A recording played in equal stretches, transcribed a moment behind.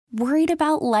Worried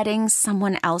about letting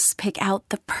someone else pick out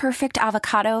the perfect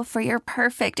avocado for your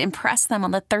perfect impress them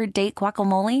on the third date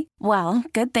guacamole? Well,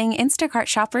 good thing Instacart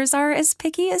shoppers are as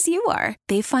picky as you are.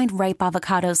 They find ripe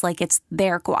avocados like it's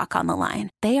their guac on the line.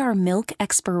 They are milk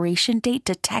expiration date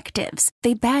detectives.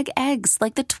 They bag eggs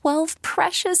like the 12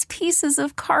 precious pieces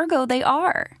of cargo they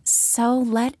are. So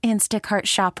let Instacart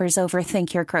shoppers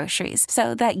overthink your groceries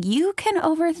so that you can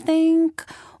overthink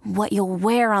what you'll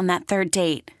wear on that third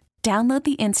date. Download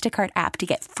the Instacart app to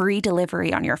get free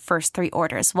delivery on your first 3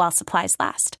 orders while supplies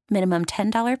last. Minimum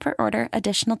 $10 per order.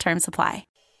 Additional terms apply.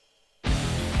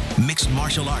 Mixed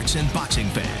martial arts and boxing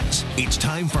fans, it's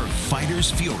time for Fighter's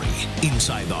Fury,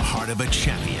 inside the heart of a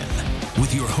champion.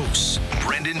 With your hosts,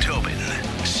 Brendan Tobin,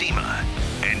 Seema,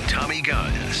 and Tommy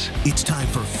Guns. It's time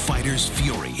for Fighter's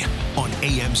Fury on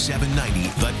AM 790,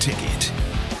 The Ticket.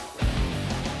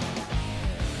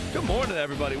 Good morning,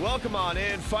 everybody. Welcome on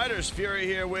in. Fighter's Fury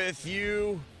here with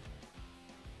you.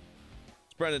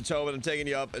 It's Brendan Tobin. I'm taking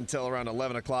you up until around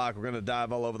 11 o'clock. We're going to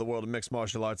dive all over the world of mixed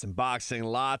martial arts and boxing.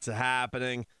 Lots of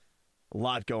happening. A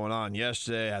lot going on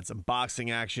yesterday. Had some boxing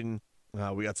action.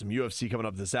 We got some UFC coming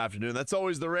up this afternoon. That's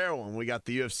always the rare one. We got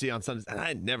the UFC on Sundays. And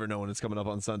I never know when it's coming up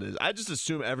on Sundays. I just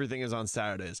assume everything is on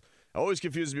Saturdays. It always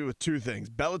confuses me with two things.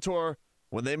 Bellator,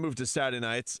 when they move to Saturday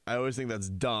nights, I always think that's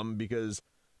dumb because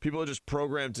people are just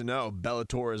programmed to know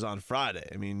Bellator is on Friday.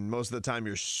 I mean, most of the time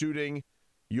you're shooting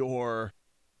your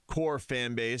core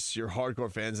fan base, your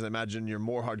hardcore fans, and I imagine you're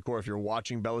more hardcore if you're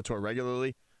watching Bellator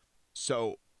regularly.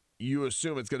 So you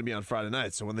assume it's going to be on Friday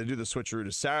night. So when they do the switcheroo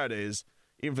to Saturdays,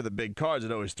 even for the big cards,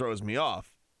 it always throws me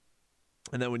off.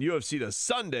 And then when UFC does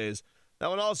Sundays, that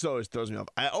one also always throws me off.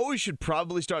 I always should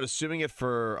probably start assuming it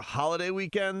for holiday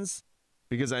weekends,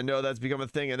 because I know that's become a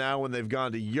thing. And now when they've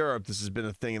gone to Europe, this has been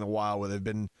a thing in a while where they've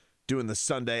been doing the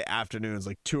Sunday afternoons,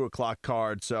 like 2 o'clock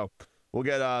card. So we'll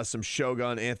get some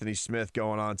Shogun Anthony Smith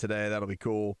going on today. That'll be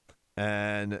cool.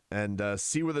 And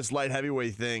see where this light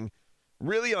heavyweight thing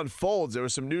really unfolds. There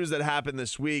was some news that happened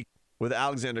this week with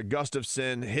Alexander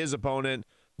Gustafsson. His opponent,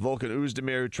 Volkan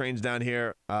Oezdemir, who trains down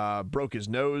here, broke his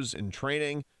nose in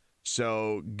training.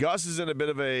 So Gus is in a bit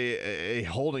of a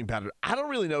holding pattern. I don't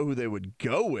really know who they would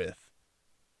go with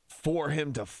for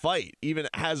him to fight, even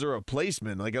as a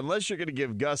replacement. Like, unless you're going to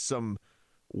give Gus some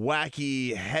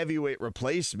wacky heavyweight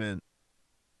replacement,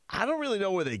 I don't really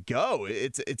know where they go.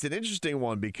 It's an interesting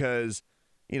one because,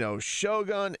 you know,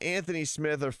 Shogun, Anthony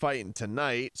Smith are fighting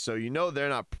tonight, so you know they're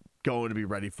not going to be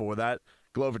ready for that.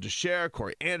 Glover Teixeira,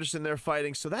 Corey Anderson, they're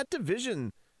fighting. So that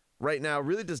division right now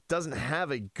really just doesn't have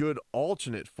a good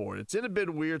alternate for it. It's in a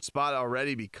bit weird spot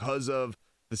already because of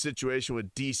the situation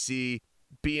with DC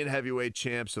being heavyweight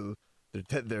champs, so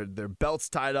their belts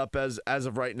tied up as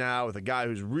of right now with a guy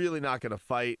who's really not going to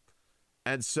fight.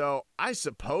 And so I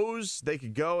suppose they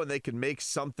could go and they could make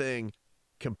something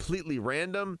completely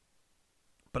random,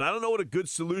 but I don't know what a good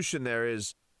solution there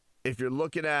is if you're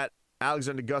looking at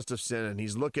Alexander Gustafsson and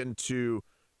he's looking to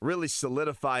really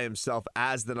solidify himself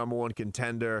as the number one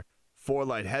contender for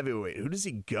light heavyweight. Who does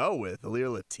he go with?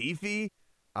 Ilir Latifi?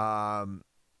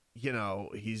 You know,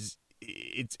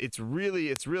 it's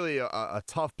really a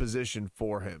tough position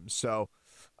for him. So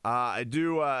I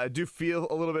do feel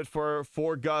a little bit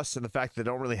for Gus and the fact that they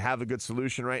don't really have a good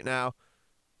solution right now.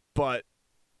 But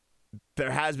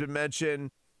there has been mention,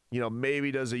 you know,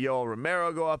 maybe does a Yoel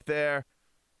Romero go up there?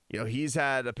 You know, he's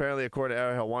had, apparently, according to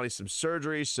Ariel Helwani, some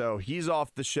surgery, so he's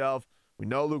off the shelf. We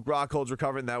know Luke Rockhold's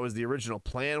recovering. That was the original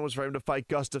plan, was for him to fight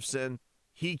Gustafsson.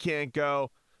 He can't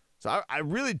go. So I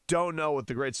really don't know what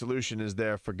the great solution is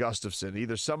there for Gustafsson.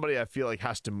 Either somebody I feel like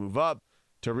has to move up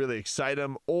to really excite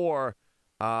him, or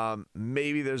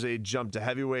maybe there's a jump to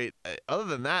heavyweight. Other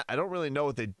than that, I don't really know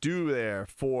what they do there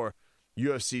for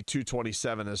UFC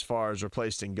 227 as far as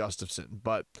replacing Gustafsson.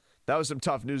 But that was some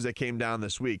tough news that came down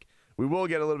this week. We will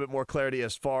get a little bit more clarity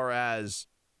as far as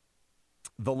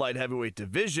the light heavyweight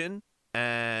division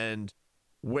and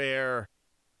where,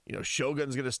 you know,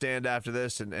 Shogun's going to stand after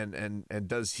this, and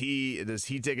does he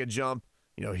take a jump?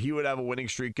 You know, he would have a winning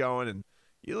streak going, and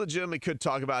you legitimately could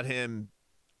talk about him.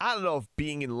 I don't know if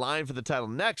being in line for the title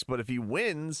next, but if he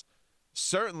wins,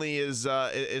 certainly is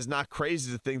not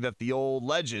crazy to think that the old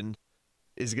legend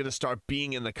is going to start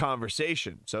being in the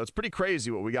conversation. So it's pretty crazy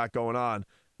what we got going on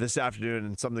this afternoon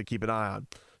and something to keep an eye on.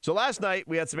 So last night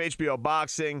we had some HBO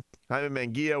boxing. Jaime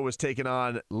Munguia was taking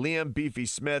on Liam Beefy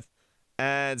Smith,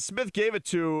 and Smith gave it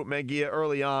to Munguia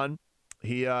early on.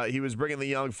 He was bringing the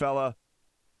young fella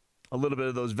a little bit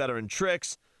of those veteran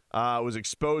tricks, was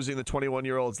exposing the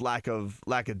 21-year-old's lack of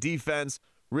defense,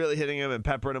 really hitting him and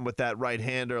peppering him with that right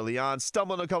hand early on.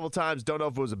 Stumbling a couple times. Don't know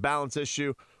if it was a balance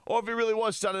issue or if he really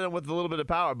was stunning him with a little bit of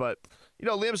power. But,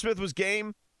 Liam Smith was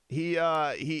game. He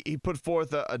put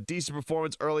forth a decent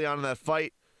performance early on in that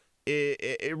fight.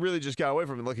 It really just got away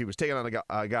from him. Look, he was taking on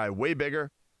a guy way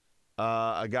bigger,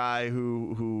 a guy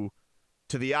who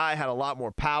to the eye had a lot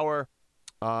more power,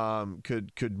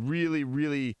 could really,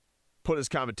 really put his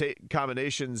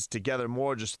combinations together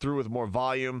more, just threw with more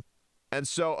volume. And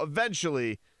so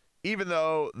eventually, even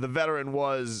though the veteran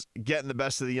was getting the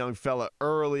best of the young fella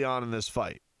early on in this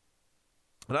fight,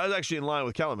 and I was actually in line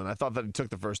with Kellerman. I thought that he took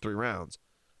the first 3 rounds.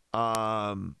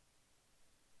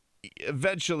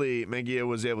 Eventually, Munguia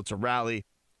was able to rally,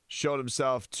 showed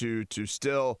himself to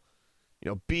still,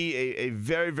 be a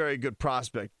very, very good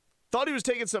prospect. Thought he was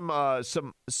taking some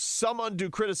undue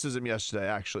criticism yesterday,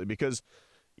 actually, because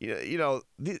you got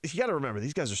to remember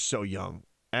these guys are so young,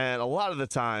 and a lot of the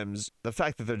times the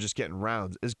fact that they're just getting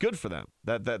rounds is good for them.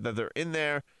 That they're in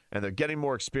there and they're getting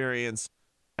more experience,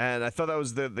 and I thought that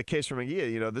was the case for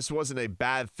Munguia. This wasn't a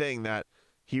bad thing that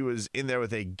he was in there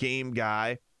with a game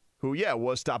guy who,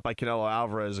 was stopped by Canelo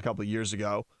Alvarez a couple of years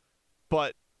ago.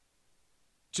 But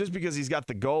just because he's got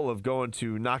the goal of going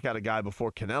to knock out a guy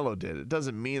before Canelo did, it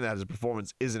doesn't mean that his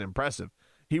performance isn't impressive.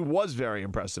 He was very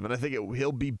impressive, and I think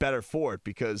he'll be better for it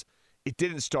because it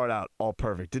didn't start out all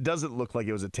perfect. It doesn't look like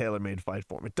it was a tailor-made fight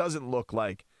for him. It doesn't look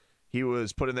like he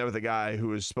was put in there with a guy who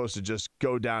was supposed to just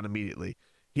go down immediately.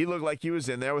 He looked like he was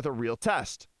in there with a real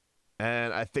test.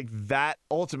 And I think that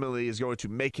ultimately is going to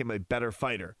make him a better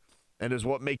fighter and is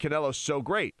what made Canelo so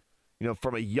great.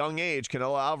 From a young age,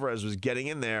 Canelo Alvarez was getting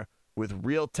in there with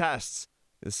real tests.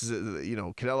 This is,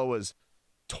 Canelo was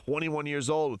 21 years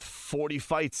old with 40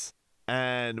 fights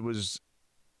and was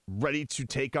ready to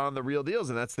take on the real deals.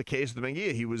 And that's the case with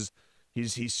Munguia.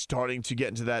 He's starting to get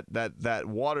into that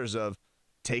waters of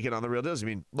taking on the real deals. I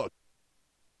mean, look,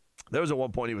 there was at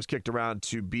one point he was kicked around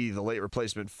to be the late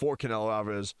replacement for Canelo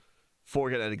Alvarez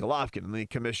for Gennady Golovkin, and the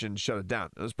commission shut it down.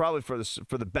 It was probably for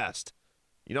the best.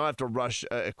 You don't have to rush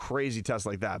a crazy test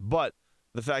like that. But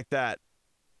the fact that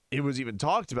it was even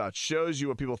talked about shows you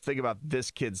what people think about this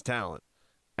kid's talent.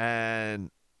 And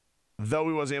though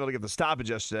he wasn't able to get the stoppage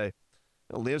yesterday,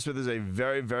 Liam Smith is a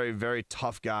very, very, very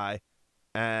tough guy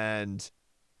and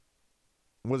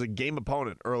was a game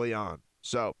opponent early on.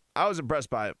 So I was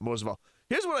impressed by it most of all.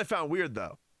 Here's what I found weird,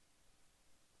 though.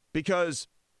 Because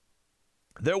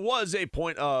there was a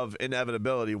point of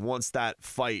inevitability once that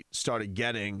fight started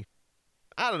getting,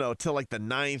 till like the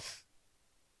 8th,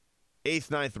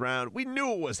 9th round. We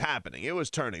knew it was happening. It was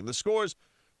turning. The scores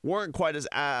weren't quite as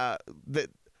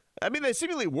they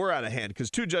seemingly were out of hand because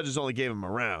 2 judges only gave him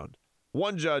a round.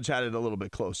 1 judge had it a little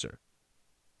bit closer.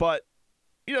 But,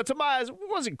 to my eyes, it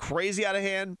wasn't crazy out of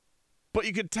hand, but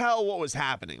you could tell what was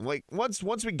happening. Like, once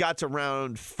we got to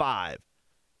round 5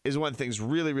 is when things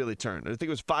really, really turned. I think it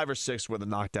was 5 or 6 where the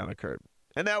knockdown occurred.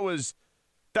 And that was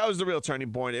the real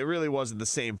turning point. It really wasn't the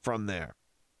same from there.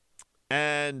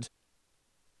 And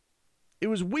it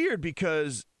was weird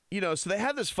because, so they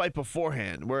had this fight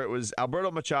beforehand where it was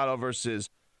Alberto Machado versus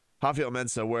Rafael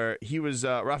Mensah, where he was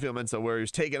Rafael Mensah, where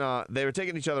they were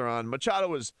taking each other on. Machado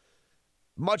was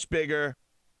much bigger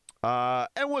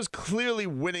and was clearly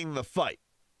winning the fight.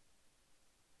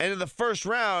 And in the first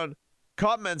round,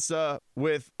 caught Mensah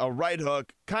with a right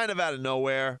hook kind of out of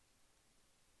nowhere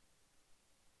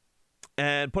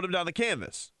and put him down the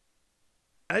canvas.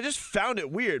 And I just found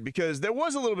it weird because there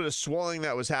was a little bit of swelling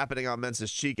that was happening on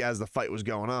Mensah's cheek as the fight was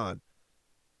going on.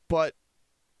 But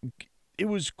it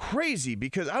was crazy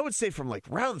because I would say from like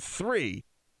round 3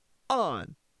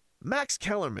 on, Max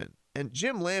Kellerman and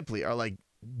Jim Lampley are like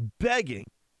begging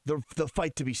the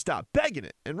fight to be stopped, begging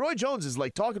it. And Roy Jones is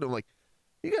like talking to him like,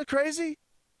 "You guys crazy?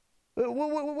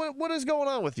 What is going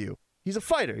on with you? He's a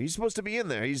fighter. He's supposed to be in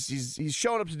there. He's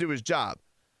showing up to do his job."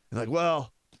 And like,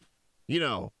 well,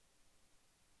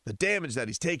 the damage that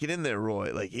he's taken in there,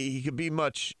 Roy, like he could be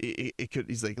much. It could.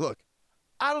 He's like, look,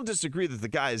 I don't disagree that the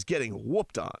guy is getting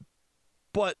whooped on,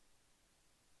 but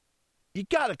you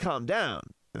got to calm down.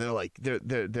 And they're like,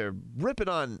 they're ripping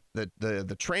on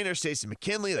the trainer, Stacey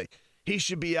McKinley, like he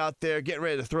should be out there getting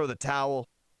ready to throw the towel.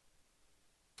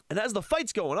 And as the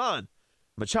fight's going on,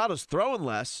 Machado's throwing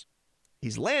less,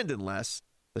 he's landing less,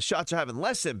 the shots are having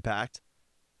less impact,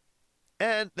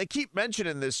 and they keep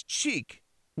mentioning this cheek,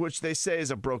 which they say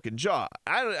is a broken jaw.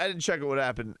 I didn't check out what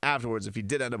happened afterwards if he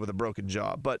did end up with a broken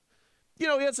jaw, but he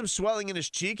had some swelling in his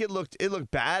cheek. It looked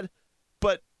bad,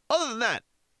 but other than that,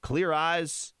 clear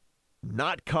eyes,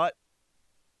 not cut,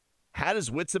 had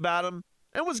his wits about him,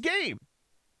 and was game.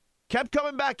 Kept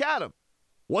coming back at him.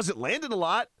 Wasn't landing a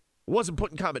lot. Wasn't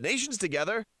putting combinations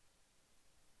together.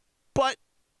 But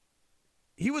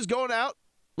he was going out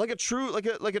like a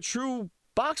true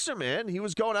boxer, man. He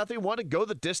was going out there. He wanted to go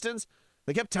the distance.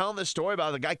 They kept telling this story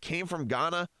about the guy came from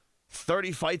Ghana,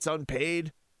 30 fights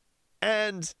unpaid.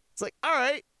 And it's like, all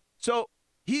right, so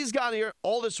he's gotten here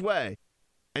all this way,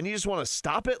 and you just want to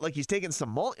stop it? Like he's taking some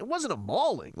mauling? It wasn't a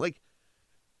mauling. Like,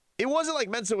 it wasn't like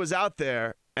Mensah was out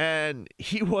there and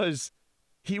it was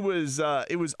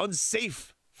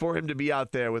unsafe for him to be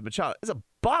out there with Machado. It's a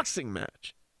boxing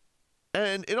match.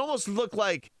 And it almost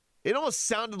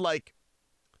sounded like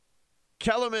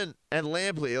Kellerman and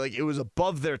Lampley, like it was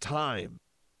above their time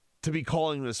to be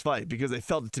calling this fight because they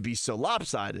felt it to be so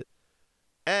lopsided.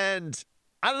 And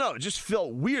I don't know, it just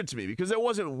felt weird to me because there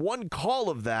wasn't one call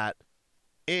of that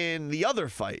in the other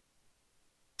fight.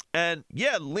 And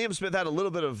yeah, Liam Smith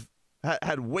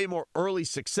had way more early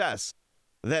success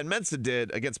than Mensah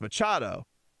did against Machado.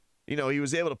 You know, he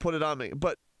was able to put it on me.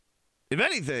 But if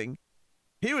anything,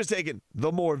 he was taking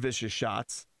the more vicious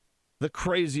shots, the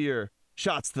crazier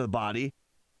shots to the body,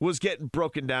 was getting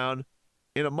broken down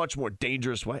in a much more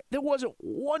dangerous way. There wasn't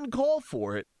one call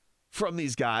for it from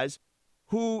these guys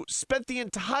who spent the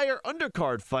entire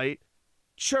undercard fight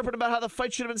chirping about how the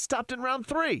fight should have been stopped in round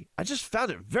 3. I just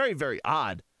found it very, very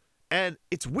odd. And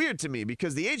it's weird to me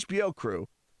because the HBO crew,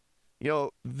 you know,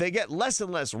 they get less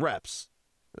and less reps.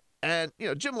 And, you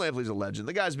know, Jim Lampley's a legend.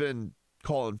 The guy's been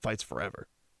calling fights forever.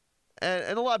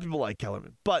 And a lot of people like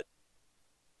Kellerman. But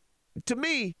to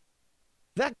me,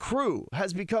 that crew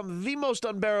has become the most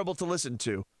unbearable to listen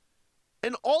to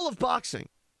in all of boxing.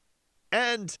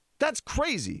 And that's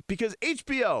crazy because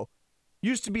HBO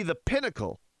used to be the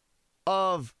pinnacle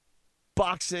of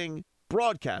boxing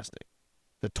broadcasting.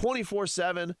 The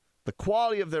 24/7, the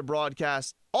quality of their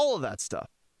broadcast, all of that stuff.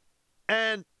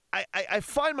 And I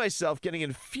find myself getting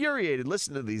infuriated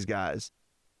listening to these guys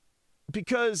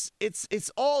because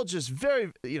it's all just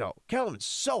very, you know, Kellerman's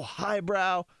so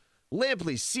highbrow.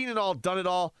 Lampley's seen it all, done it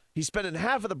all. He's spending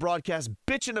half of the broadcast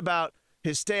bitching about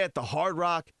his stay at the Hard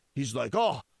Rock. He's like,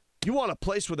 oh, you want a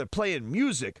place where they're playing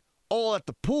music all at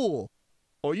the pool,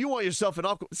 or you want yourself an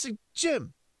alcohol. See,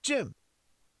 Jim,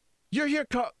 you're here,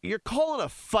 you're calling a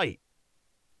fight.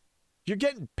 You're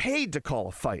getting paid to call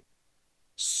a fight.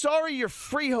 Sorry your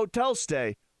free hotel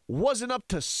stay wasn't up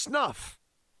to snuff.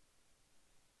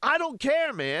 I don't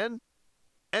care, man.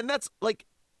 And that's like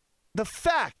the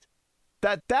fact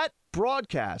that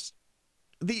broadcast,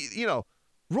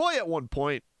 Roy at one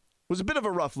point was a bit of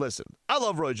a rough listen. I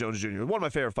love Roy Jones Jr., one of my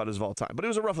favorite fighters of all time, but it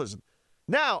was a rough listen.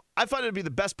 Now, I find it to be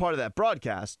the best part of that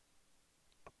broadcast.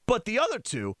 But the other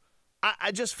two,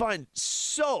 I just find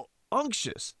so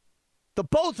unctuous. The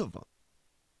both of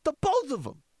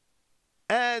them.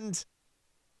 And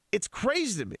it's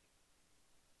crazy to me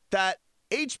that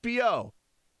HBO,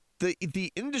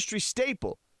 the industry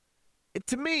staple,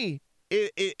 to me,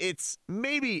 it's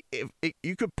maybe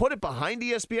you could put it behind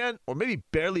ESPN or maybe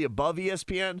barely above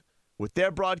ESPN with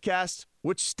their broadcast,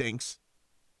 which stinks.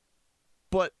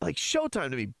 But like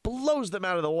Showtime to me blows them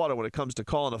out of the water when it comes to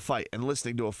calling a fight and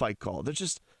listening to a fight call. They're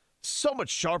just so much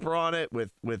sharper on it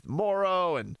with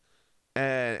Morrow and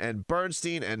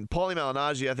Bernstein and Paulie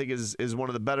Malignaggi. I think is one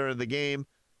of the better in the game.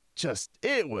 Just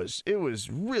it was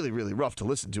really, really rough to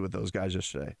listen to with those guys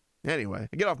yesterday. Anyway,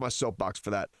 I get off my soapbox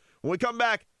for that. When we come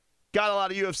back, got a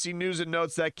lot of UFC news and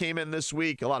notes that came in this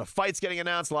week. A lot of fights getting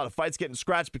announced, a lot of fights getting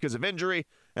scratched because of injury,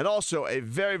 and also a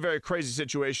very, very crazy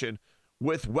situation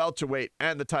with welterweight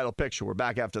and the title picture. We're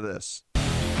back after this.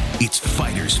 It's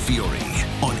Fighters Fury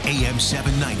on AM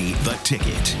 790, The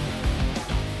Ticket.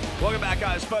 Welcome back,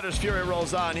 guys. Fighters Fury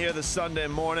rolls on here this Sunday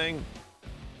morning.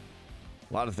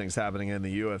 A lot of things happening in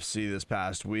the UFC this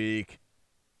past week.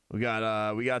 We got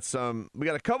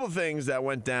a couple things that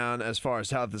went down as far as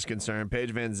health is concerned.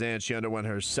 Paige Van Zandt, she underwent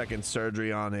her second surgery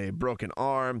on a broken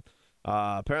arm.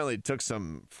 Apparently took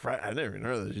some I didn't even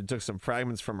know that she took some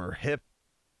fragments from her hip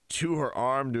to her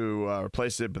arm to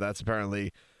replace it, but that's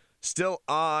apparently still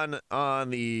on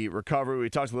the recovery. We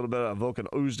talked a little bit about Volkan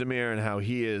Oezdemir and how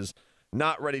he is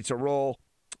not ready to roll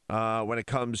when it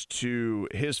comes to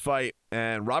his fight.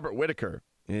 And Robert Whittaker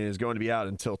is going to be out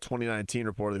until 2019,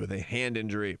 reportedly, with a hand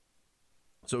injury.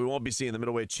 So we won't be seeing the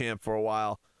middleweight champ for a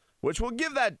while, which will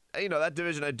give that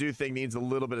division, I do think, needs a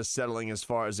little bit of settling as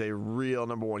far as a real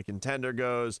number one contender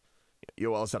goes.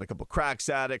 Yoel's had a couple cracks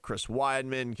at it. Chris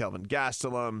Weidman, Kelvin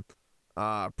Gastelum,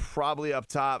 probably up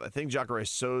top. I think Jacare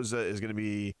Souza is going to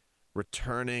be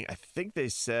returning. I think they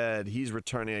said he's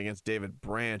returning against David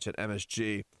Branch at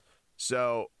MSG.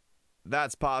 So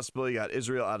that's possible. You got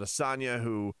Israel Adesanya,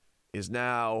 who is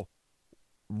now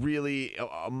really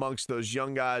amongst those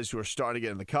young guys who are starting to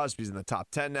get in the cusp. He's in the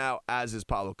top 10 now, as is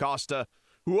Paulo Costa,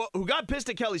 who who got pissed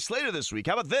at Kelly Slater this week.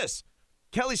 How about this?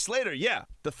 Kelly Slater, yeah,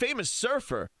 the famous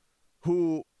surfer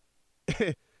who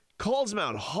calls him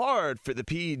out hard for the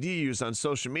PED use on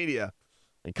social media.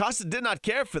 And Costa did not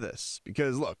care for this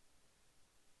because, look,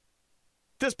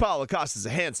 this Paulo Costa is a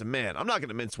handsome man. I'm not going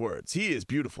to mince words. He is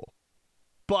beautiful.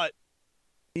 But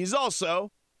he's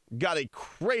also got a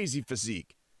crazy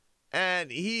physique.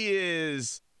 And he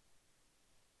is,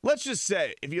 let's just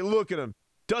say, if you look at him,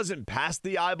 doesn't pass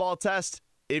the eyeball test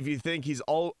if you think he's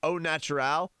au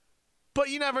natural. But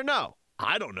you never know.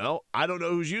 I don't know. I don't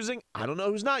know who's using. I don't know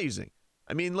who's not using.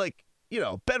 I mean, like,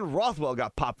 Ben Rothwell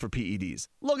got popped for PEDs.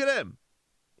 Look at him.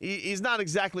 He's not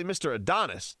exactly Mr.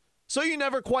 Adonis. So you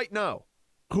never quite know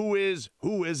who is,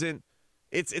 who isn't.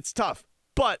 It's tough.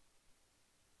 But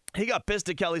he got pissed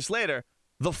at Kelly Slater,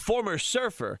 the former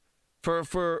surfer,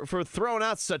 for throwing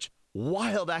out such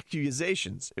wild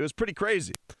accusations. It was pretty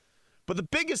crazy. But the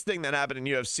biggest thing that happened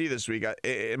in UFC this week,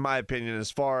 in my opinion,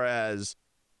 as far as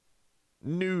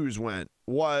news went,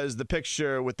 was the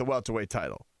picture with the welterweight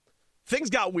title. Things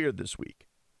got weird this week.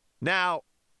 Now,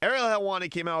 Ariel Helwani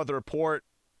came out with a report,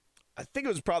 I think it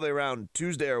was probably around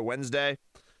Tuesday or Wednesday,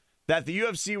 that the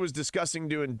UFC was discussing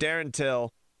doing Darren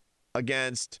Till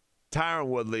against Tyron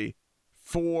Woodley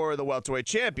for the welterweight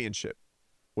championship,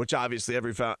 which obviously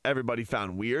everybody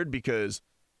found weird because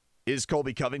is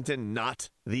Colby Covington not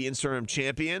the interim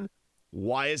champion?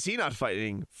 Why is he not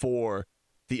fighting for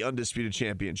the undisputed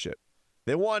championship?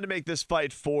 They wanted to make this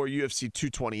fight for UFC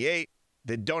 228.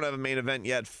 They don't have a main event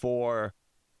yet for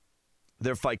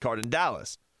their fight card in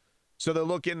Dallas. So they're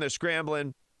looking, they're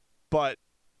scrambling, but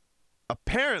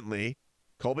apparently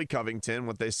Colby Covington,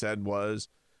 what they said was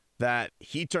that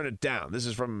he turned it down. This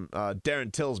is from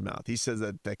Darren Till's mouth. He says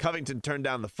that Covington turned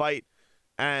down the fight,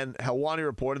 and Helwani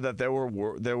reported that there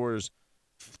was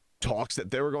talks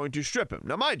that they were going to strip him.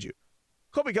 Now, mind you,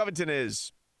 Colby Covington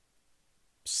is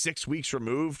 6 weeks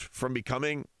removed from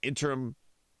becoming interim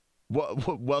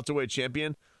welterweight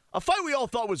champion. A fight we all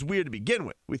thought was weird to begin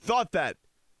with. We thought that,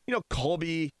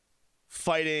 Colby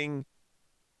fighting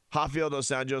Rafael dos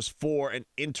Anjos for an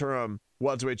interim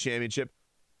welterweight championship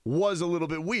was a little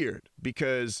bit weird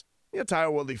because,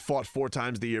 Tyron Woodley fought 4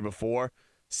 times the year before.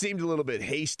 Seemed a little bit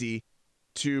hasty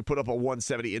to put up a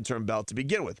 170 interim belt to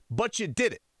begin with. But you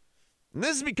did it. And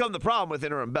this has become the problem with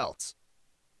interim belts.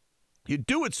 You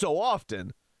do it so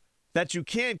often that you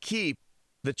can't keep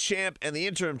the champ and the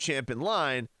interim champ in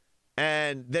line,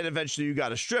 and then eventually you got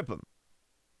to strip them.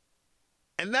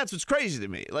 And that's what's crazy to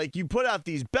me. Like, you put out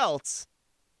these belts,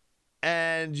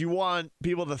 and you want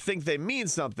people to think they mean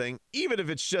something, even if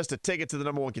it's just a ticket to the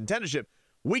number one contendership.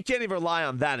 We can't even rely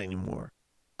on that anymore.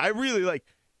 I really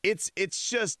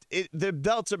the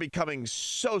belts are becoming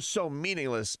so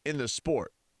meaningless in the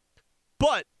sport.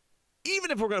 But even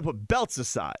if we're going to put belts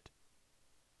aside,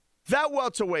 that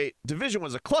welterweight division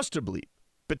was a cluster bleep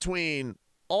between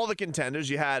all the contenders.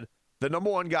 You had the number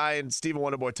one guy in Stephen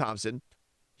Wonderboy Thompson.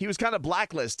 He was kind of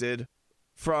blacklisted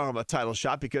from a title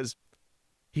shot because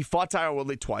he fought Tyron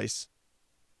Woodley twice.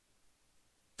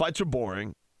 Fights were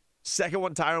boring. Second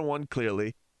one, Tyron won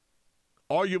clearly.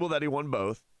 Arguable that he won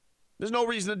both. There's no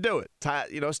reason to do it.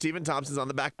 Stephen Thompson's on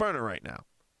the back burner right now.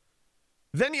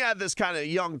 Then you had this kind of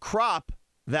young crop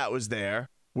that was there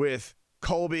with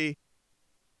Colby,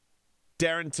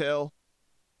 Darren Till,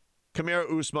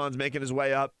 Kamaru Usman's making his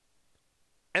way up.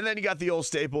 And then you got the old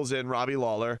staples in Robbie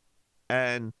Lawler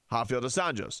and Rafael dos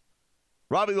Anjos.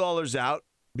 Robbie Lawler's out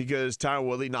because Tyron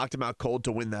Woodley knocked him out cold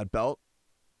to win that belt.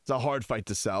 It's a hard fight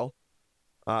to sell.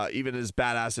 Even as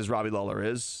badass as Robbie Lawler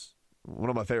is, one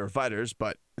of my favorite fighters,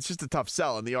 but it's just a tough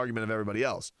sell in the argument of everybody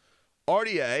else.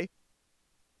 RDA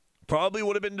probably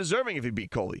would have been deserving if he beat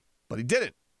Colby, but he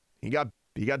didn't. He got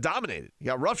dominated. He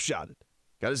got roughshotted.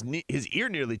 Got his ear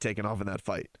nearly taken off in that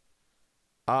fight.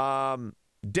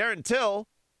 Darren Till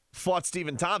fought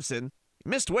Stephen Thompson. He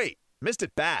missed weight. Missed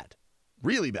it bad.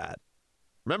 Really bad.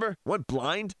 Remember? Went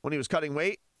blind when he was cutting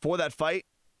weight for that fight.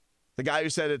 The guy who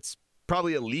said it's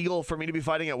probably illegal for me to be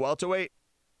fighting at welterweight.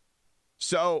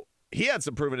 So he had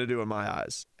some proving to do in my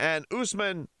eyes. And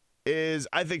Usman is,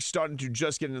 I think, starting to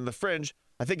just get into the fringe.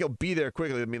 I think he'll be there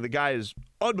quickly. I mean, the guy is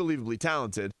unbelievably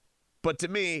talented. But to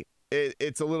me,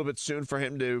 it's a little bit soon for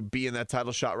him to be in that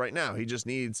title shot right now. He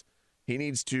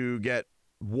needs to get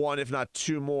one, if not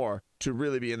two more, to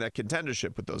really be in that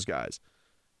contendership with those guys.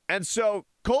 And so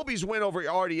Colby's win over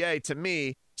RDA, to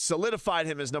me, solidified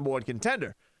him as number one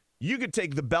contender. You could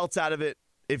take the belts out of it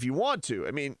if you want to.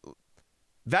 I mean,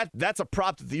 that's a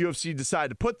prop that the UFC decided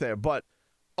to put there. But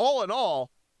all in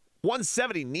all,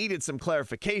 170 needed some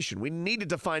clarification. We needed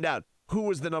to find out who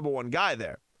was the number one guy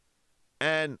there.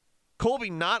 And Colby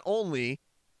not only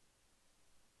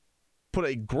put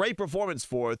a great performance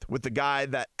forth with the guy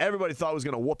that everybody thought was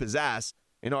going to whoop his ass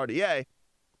in RDA,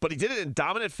 but he did it in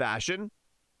dominant fashion.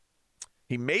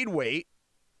 He made weight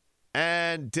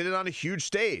and did it on a huge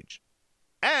stage.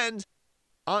 And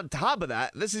on top of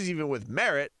that, this is even with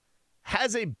merit,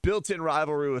 has a built-in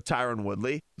rivalry with Tyron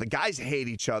Woodley. The guys hate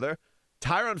each other.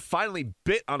 Tyron finally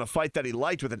bit on a fight that he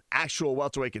liked with an actual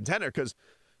welterweight contender because,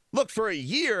 look, for a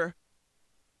year,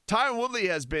 Tyron Woodley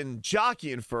has been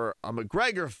jockeying for a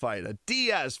McGregor fight, a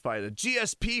Diaz fight, a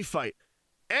GSP fight,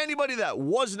 anybody that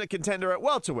wasn't a contender at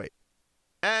welterweight.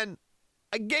 And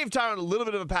I gave Tyron a little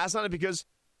bit of a pass on it because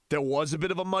there was a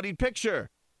bit of a muddied picture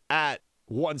at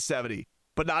 170,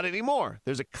 but not anymore.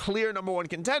 There's a clear number one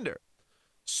contender.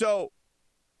 So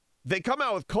they come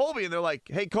out with Colby, and they're like,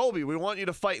 hey, Colby, we want you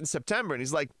to fight in September. And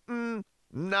he's like,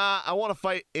 nah, I want to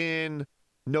fight in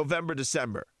November,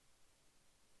 December.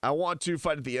 I want to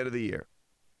fight at the end of the year.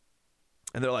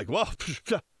 And they're like, well,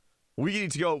 we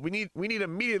need to go. We need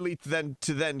immediately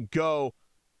to then go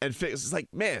and fix. It's like,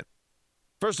 man,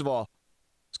 first of all,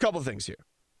 there's a couple of things here.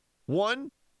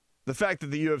 One, the fact that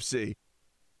the UFC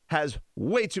has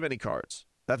way too many cards,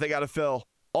 that they got to fill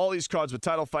all these cards with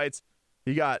title fights.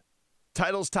 You got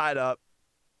titles tied up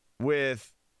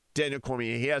with Daniel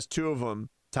Cormier. He has 2 of them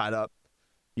tied up.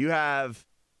 You have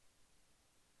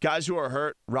guys who are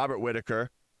hurt, Robert Whittaker.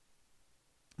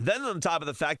 Then on top of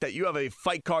the fact that you have a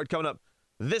fight card coming up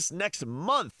this next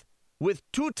month with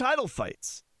 2 title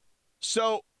fights.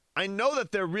 So I know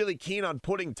that they're really keen on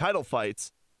putting title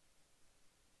fights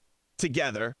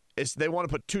together. They want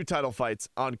to put 2 title fights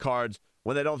on cards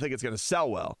when they don't think it's going to sell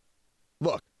well.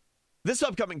 Look, this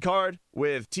upcoming card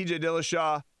with TJ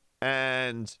Dillashaw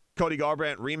and Cody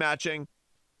Garbrandt rematching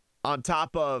on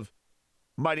top of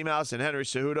Mighty Mouse and Henry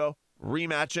Cejudo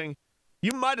rematching,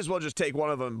 you might as well just take one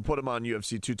of them and put them on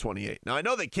UFC 228. Now, I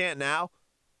know they can't now,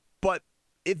 but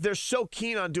if they're so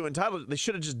keen on doing titles, they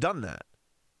should have just done that.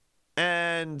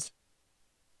 And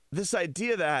this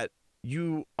idea that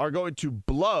you are going to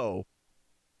blow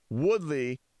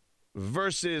Woodley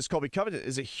versus Colby Covington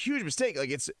is a huge mistake. Like,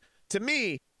 it's, to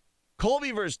me,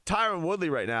 Colby versus Tyron Woodley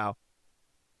right now,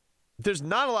 there's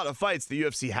not a lot of fights the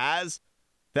UFC has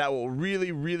that will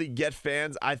really, really get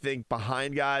fans, I think,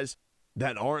 behind guys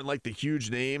that aren't like the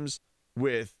huge names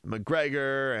with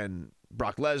McGregor and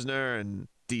Brock Lesnar and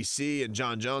DC and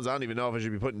John Jones. I don't even know if I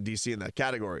should be putting DC in that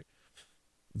category.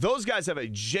 Those guys have a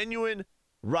genuine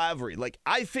rivalry. Like,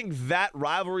 I think that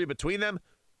rivalry between them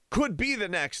could be the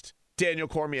next Daniel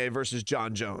Cormier versus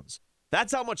John Jones.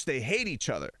 That's how much they hate each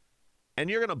other. And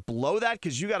you're going to blow that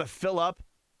because you got to fill up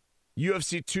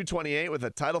UFC 228 with a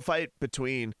title fight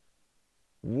between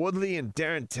Woodley and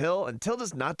Darren Till. And Till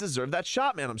does not deserve that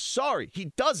shot, man. I'm sorry.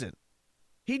 He doesn't.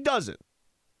 He doesn't.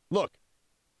 Look,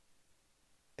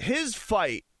 his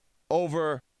fight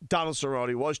over Donald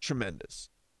Cerrone was tremendous.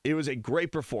 It was a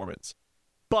great performance.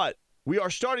 But we are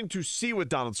starting to see with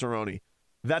Donald Cerrone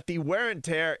that the wear and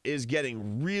tear is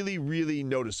getting really, really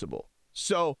noticeable.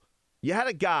 So you had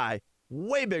a guy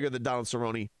way bigger than Donald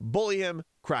Cerrone bully him,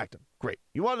 cracked him. Great.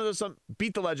 You want to know something?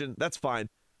 Beat the legend. That's fine.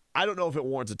 I don't know if it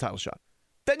warrants a title shot.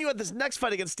 Then you had this next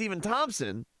fight against Stephen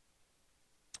Thompson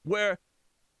where,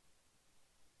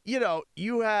 you know,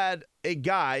 you had a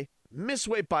guy miss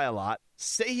weight by a lot,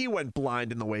 say he went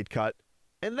blind in the weight cut,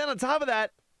 and then on top of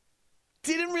that,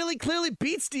 didn't really clearly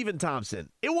beat Stephen Thompson.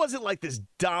 It wasn't like this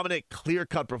dominant,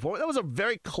 clear-cut performance. That was a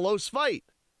very close fight.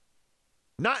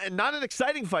 Not an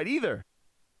exciting fight either.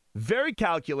 Very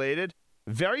calculated,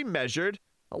 very measured,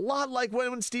 a lot like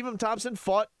when Stephen Thompson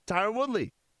fought Tyron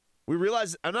Woodley. We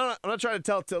realize I'm not trying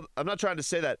to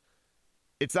say that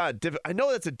it's not I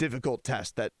know that's a difficult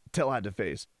test that Till had to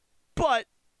face, but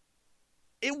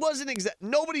it wasn't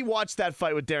nobody watched that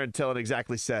fight with Darren Till and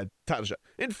exactly said title shot.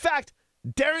 In fact,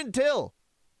 Darren Till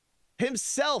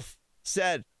himself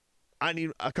said, I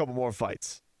need a couple more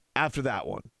fights after that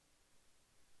one.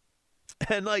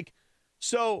 And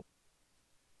so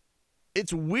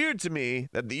it's weird to me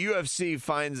that the UFC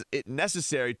finds it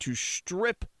necessary to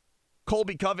strip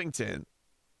Colby Covington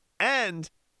and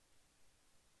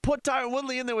put Tyron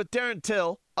Woodley in there with Darren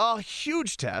Till, a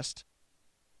huge test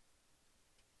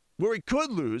where he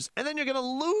could lose, and then you're going to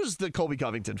lose the Colby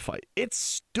Covington fight. It's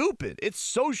stupid. It's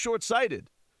so short-sighted.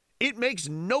 It makes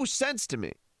no sense to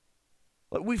me.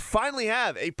 But we finally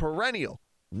have a perennial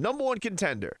number one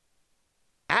contender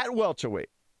at welterweight,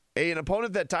 an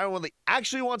opponent that Tyron Woodley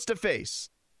actually wants to face,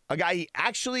 a guy he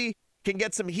actually can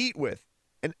get some heat with,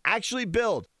 and actually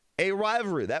build a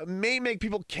rivalry that may make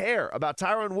people care about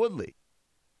Tyron Woodley.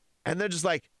 And they're just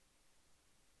like,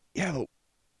 yeah, but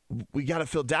we got to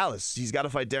fill Dallas. He's got to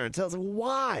fight Darren Till.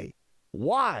 Like,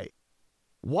 why?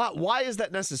 Why is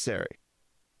that necessary?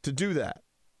 to do that.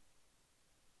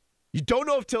 You don't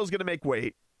know if Till's going to make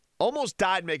weight. Almost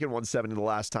died making 170 the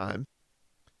last time,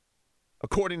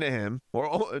 according to him,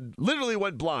 or literally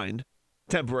went blind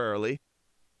temporarily.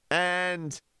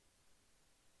 And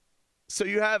so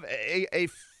you have a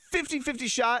 50-50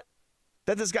 shot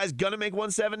that this guy's going to make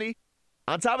 170,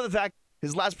 on top of the fact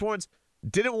his last performance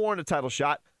didn't warrant a title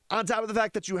shot, on top of the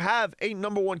fact that you have a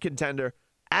number one contender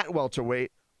at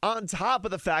welterweight, on top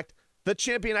of the fact the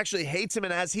champion actually hates him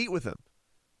and has heat with him.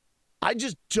 I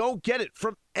just don't get it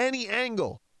from any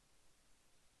angle.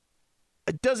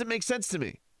 It doesn't make sense to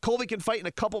me. Colby can fight in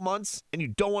a couple months, and you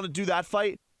don't want to do that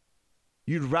fight?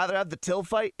 You'd rather have the Till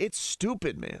fight? It's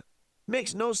stupid, man.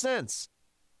 Makes no sense.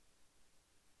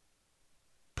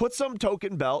 Put some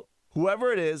token belt,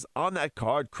 whoever it is, on that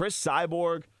card. Chris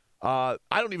Cyborg. I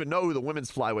don't even know who the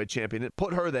women's flyweight champion is.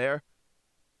 Put her there.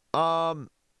 And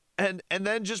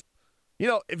then just,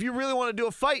 if you really want to do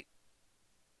a fight,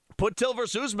 put Till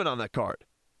versus Usman on that card.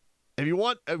 If you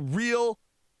want a real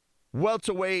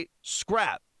welterweight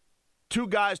scrap, two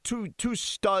guys, two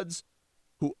studs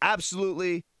who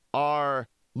absolutely are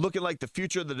looking like the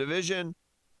future of the division,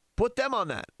 put them on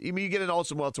that. You get an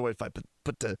awesome welterweight fight,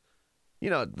 but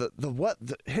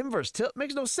him versus Till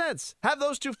makes no sense. Have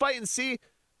those two fight and see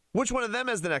which one of them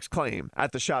has the next claim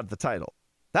at the shot at the title.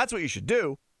 That's what you should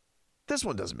do. This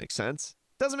one doesn't make sense.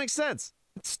 Doesn't make sense.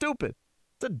 It's stupid.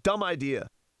 It's a dumb idea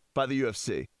by the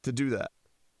UFC to do that.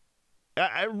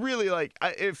 I really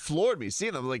it floored me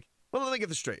seeing them. Let me get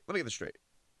this straight.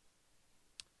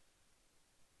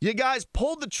 You guys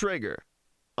pulled the trigger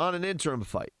on an interim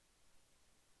fight.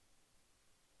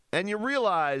 And you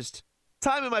realized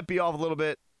timing might be off a little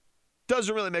bit.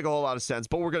 Doesn't really make a whole lot of sense,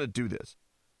 but we're going to do this.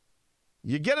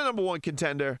 You get a number one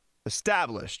contender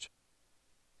established.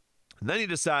 And then you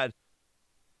decide,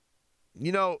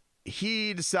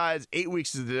 he decides 8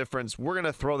 weeks is the difference. We're going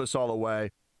to throw this all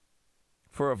away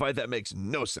for a fight that makes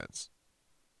no sense.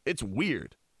 It's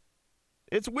weird.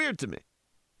 It's weird to me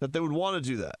that they would want to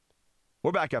do that.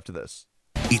 We're back after this.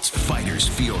 It's Fighters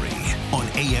Fury on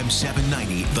AM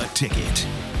 790, The Ticket.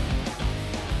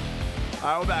 All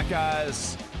right, we're back,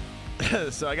 guys.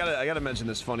 So I gotta mention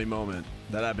this funny moment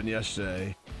that happened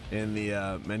yesterday in the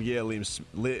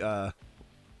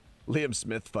Liam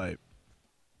Smith fight.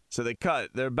 So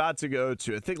they're about to go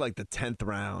to, I think, the 10th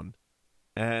round.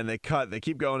 And they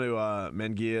keep going to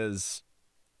Mengia's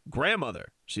grandmother.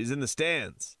 She's in the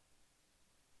stands.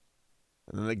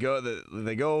 And then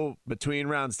they go between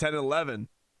rounds 10 and 11.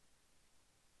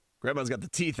 Grandma's got the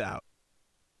teeth out.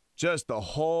 Just the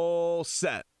whole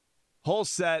set,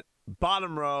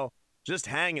 bottom row, just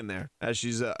hanging there as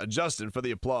she's adjusting for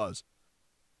the applause.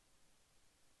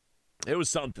 It was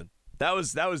something. That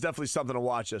was definitely something to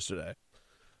watch yesterday.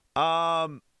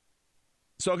 So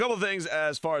a couple of things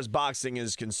as far as boxing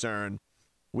is concerned.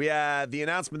 We had the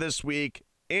announcement this week.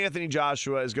 Anthony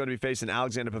Joshua is going to be facing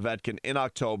Alexander Povetkin in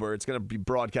October. It's going to be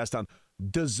broadcast on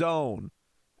DAZN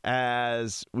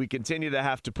as we continue to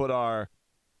have to put our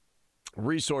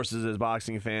resources as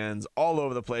boxing fans all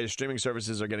over the place. Streaming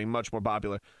services are getting much more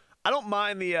popular. I don't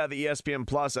mind the ESPN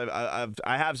Plus. I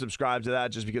have subscribed to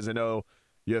that just because I know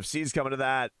UFC's coming to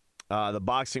that. The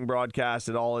boxing broadcast,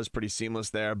 it all is pretty seamless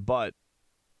there. But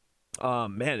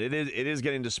man, it is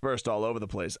getting dispersed all over the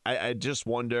place. I just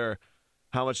wonder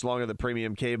how much longer the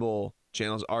premium cable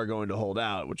channels are going to hold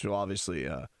out, which will obviously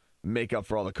make up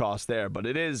for all the costs there. But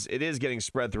it is getting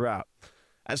spread throughout.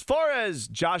 As far as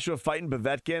Joshua fighting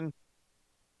Povetkin,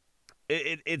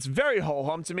 it's very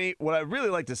ho-hum to me. What I really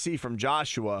like to see from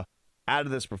Joshua out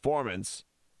of this performance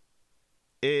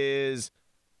is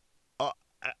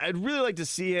I'd really like to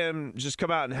see him just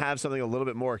come out and have something a little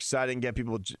bit more exciting, get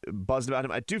people buzzed about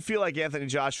him. I do feel like Anthony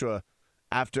Joshua,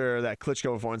 after that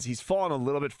Klitschko performance, he's fallen a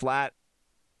little bit flat.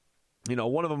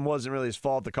 One of them wasn't really his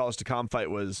fault. The Carlos Takam fight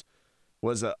was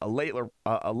a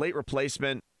late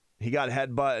replacement. He got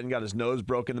headbutt and got his nose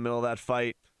broken in the middle of that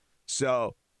fight.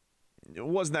 So it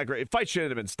wasn't that great. Fight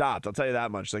shouldn't have been stopped. I'll tell you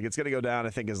that much. It's going to go down, I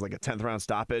think, as a 10th round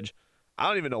stoppage. I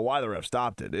don't even know why the ref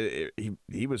stopped it.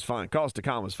 He was fine. Carlos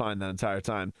Takam was fine that entire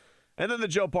time. And then the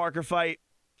Joe Parker fight,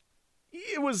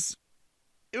 it was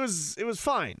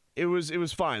fine. It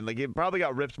was fine. It probably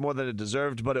got ripped more than it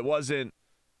deserved, but it wasn't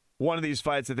one of these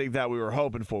fights I think that we were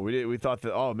hoping for. We thought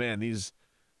that, oh man, these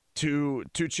two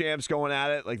champs going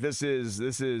at it, this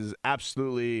is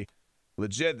absolutely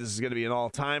legit. This is going to be an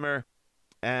all-timer.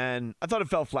 And I thought it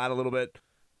fell flat a little bit.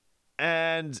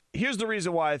 And here's the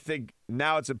reason why I think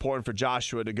now it's important for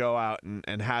Joshua to go out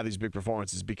and have these big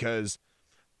performances, because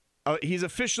he's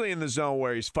officially in the zone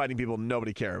where he's fighting people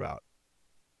nobody care about.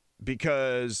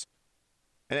 Because,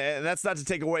 and that's not to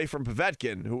take away from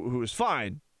Povetkin, who is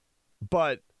fine,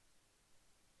 But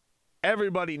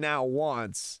everybody now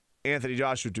wants Anthony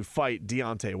Joshua to fight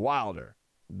Deontay Wilder.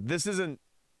 This isn't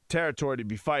territory to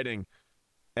be fighting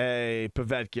a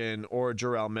Povetkin or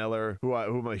Jarrell Miller, who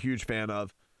I'm a huge fan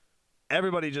of.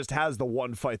 Everybody just has the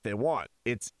one fight they want.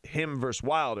 It's him versus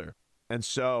Wilder. And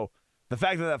so the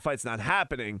fact that that fight's not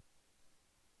happening,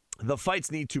 the fights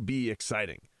need to be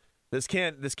exciting. This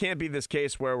can't be this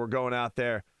case where we're going out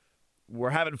there, we're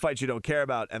having fights you don't care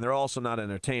about, and they're also not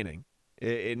entertaining.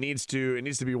 It needs to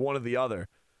be one or the other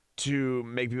to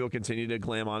make people continue to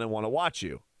glam on and want to watch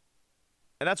you.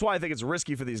 And that's why I think it's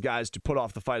risky for these guys to put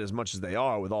off the fight as much as they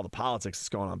are with all the politics that's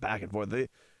going on back and forth.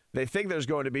 They think there's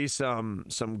going to be some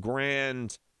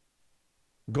grand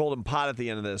golden pot at the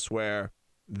end of this where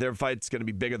their fight's going to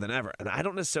be bigger than ever. And I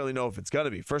don't necessarily know if it's going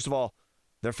to be. First of all,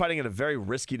 they're fighting in a very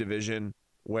risky division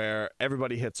where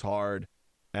everybody hits hard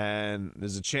and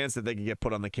there's a chance that they can get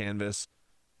put on the canvas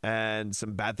and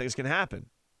some bad things can happen.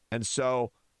 And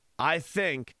so I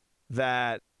think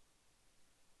that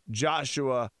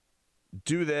Joshua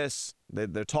do this.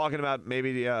 They're talking about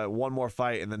maybe one more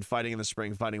fight and then fighting in the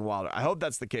spring, fighting Wilder. I hope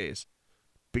that's the case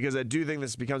because I do think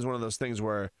this becomes one of those things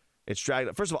where it's dragged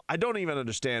up. First of all, I don't even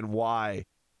understand why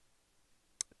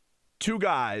two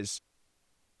guys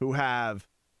who have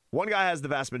one guy has the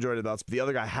vast majority of the belts, but the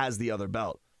other guy has the other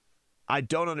belt. I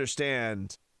don't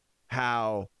understand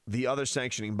how the other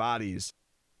sanctioning bodies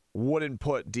wouldn't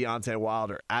put Deontay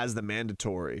Wilder as the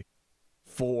mandatory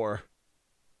for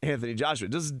Anthony Joshua.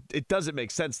 It doesn't make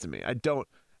sense to me. I don't.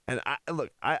 And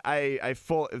I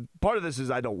part of this is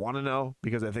I don't want to know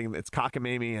because I think it's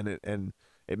cockamamie and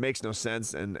it makes no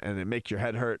sense and it makes your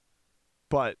head hurt.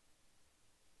 But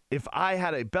if I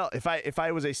had a belt, if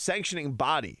I was a sanctioning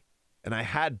body and I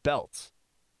had belts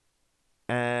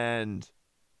and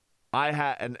I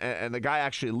had and the guy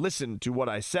actually listened to what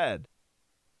I said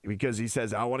because he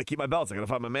says, I want to keep my belts, I gotta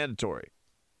find my mandatory.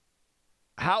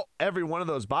 How every one of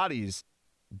those bodies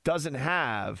doesn't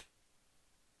have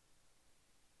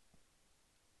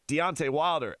Deontay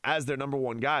Wilder as their number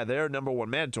one guy, their number one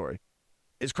mandatory,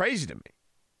 is crazy to me.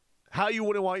 How you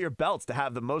wouldn't want your belts to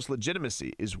have the most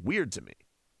legitimacy is weird to me.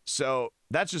 So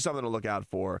that's just something to look out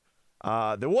for.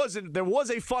 There was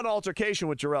a fun altercation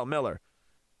with Jarrell Miller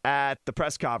at the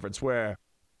press conference where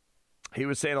he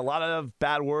was saying a lot of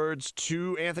bad words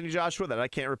to Anthony Joshua that I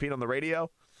can't repeat on the radio.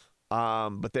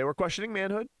 But they were questioning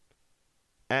manhood.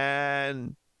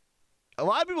 And a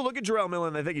lot of people look at Jarrell Miller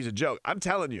and they think he's a joke. I'm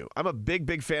telling you, I'm a big,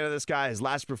 big fan of this guy. His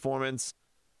last performance,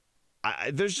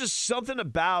 there's just something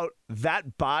about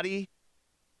that body.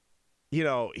 You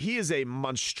know, he is a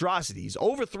monstrosity. He's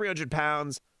over 300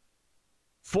 pounds,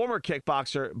 former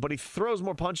kickboxer, but he throws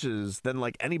more punches than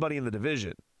like anybody in the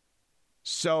division.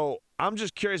 So I'm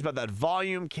just curious about that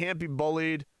volume. Can't be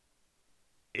bullied.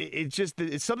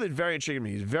 It's something very intriguing to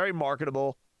me. He's very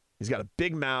marketable. He's got a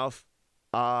big mouth.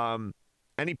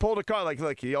 And he pulled a card.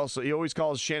 Like he always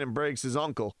calls Shannon Briggs his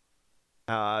uncle.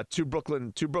 Two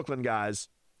Brooklyn guys.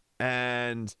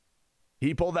 And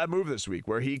he pulled that move this week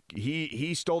where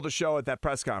he stole the show at that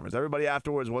press conference. Everybody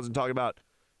afterwards wasn't talking about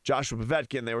Joshua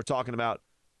Povetkin. They were talking about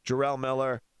Jarrell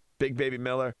Miller, Big Baby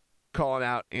Miller, calling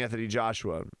out Anthony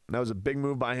Joshua. And that was a big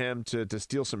move by him to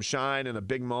steal some shine in a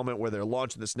big moment where they're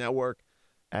launching this network.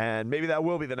 And maybe that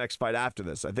will be the next fight after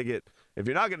this. I think if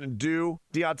you're not going to do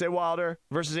Deontay Wilder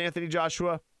versus Anthony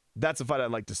Joshua, that's a fight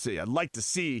I'd like to see. I'd like to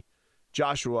see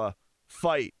Joshua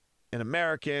fight an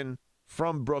American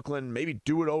from Brooklyn, maybe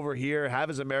do it over here, have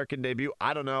his American debut.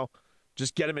 I don't know.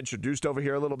 Just get him introduced over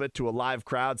here a little bit to a live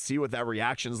crowd, see what that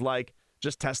reaction's like.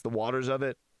 Just test the waters of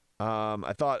it.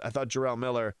 I thought Jarrell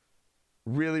Miller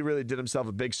really, really did himself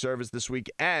a big service this week.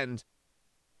 And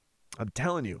I'm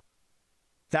telling you,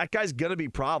 that guy's going to be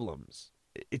problems.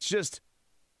 It's just,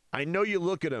 I know you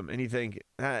look at him and you think,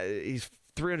 he's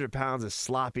 300 pounds, is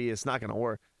sloppy, it's not going to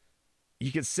work.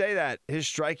 You could say that his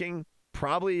striking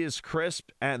probably is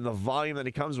crisp and the volume that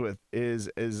he comes with is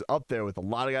up there with a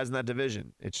lot of guys in that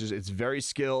division. It's very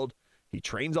skilled. He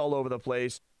trains all over the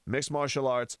place, mixed martial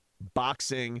arts,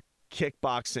 boxing,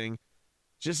 kickboxing.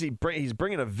 Just he's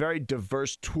bringing a very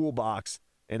diverse toolbox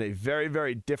and a very,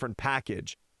 very different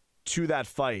package to that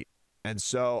fight. And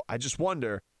so I just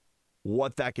wonder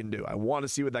what that can do. I want to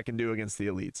see what that can do against the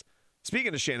elites.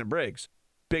 Speaking of Shannon Briggs,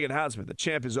 big announcement. The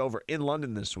champ is over in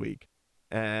London this week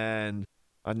and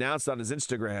announced on his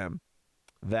Instagram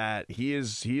that he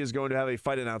is going to have a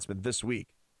fight announcement this week.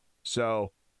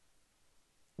 So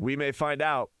we may find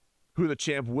out who the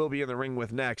champ will be in the ring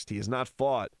with next. He has not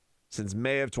fought since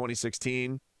May of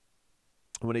 2016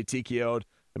 when he TKO'd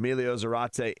Emilio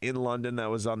Zarate in London. That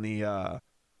was on the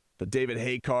the David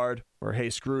Hay card where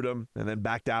Hay screwed him and then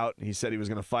backed out. He said he was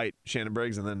going to fight Shannon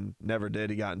Briggs and then never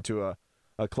did. He got into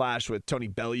a clash with Tony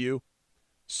Bellew.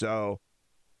 So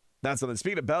that's something.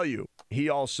 Speaking of Bellew, he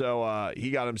also he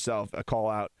got himself a call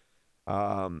out.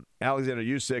 Alexander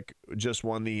Usyk just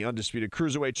won the undisputed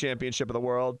cruiserweight championship of the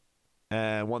world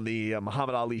and won the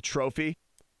Muhammad Ali trophy,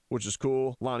 which is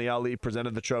cool. Lonnie Ali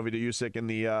presented the trophy to Usyk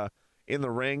in the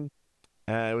ring.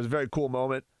 It was a very cool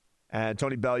moment. And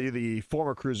Tony Bellew, the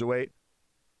former cruiserweight,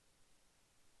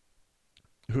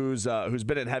 who's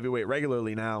been at heavyweight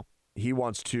regularly now, he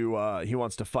wants to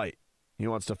fight. He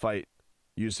wants to fight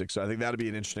Usyk. So I think that'll be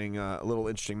an interesting, little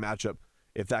interesting matchup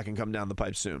if that can come down the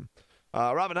pipe soon.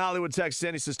 Robin Hollywood texts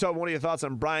in. He says, Tobin, what are your thoughts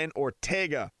on Brian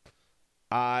Ortega?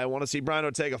 I want to see Brian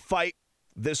Ortega fight.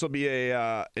 This will be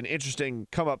an interesting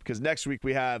come up because next week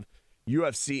we have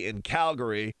UFC in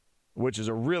Calgary, which is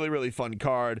a really, really fun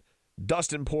card.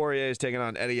 Dustin Poirier is taking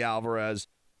on Eddie Alvarez.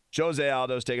 Jose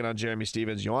Aldo is taking on Jeremy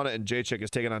Stephens. Joanna and Jacek is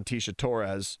taking on Tisha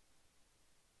Torres.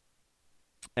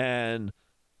 And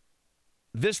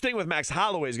this thing with Max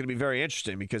Holloway is going to be very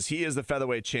interesting because he is the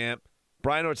featherweight champ.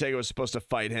 Brian Ortega was supposed to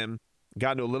fight him.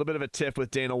 Got into a little bit of a tiff with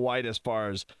Dana White as far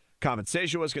as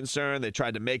compensation was concerned. They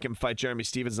tried to make him fight Jeremy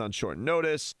Stephens on short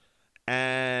notice.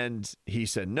 And he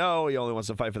said no. He only wants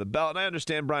to fight for the belt. And I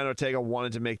understand Brian Ortega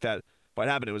wanted to make that fight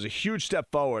happen. It was a huge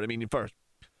step forward. I mean, first,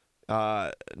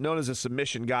 known as a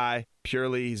submission guy,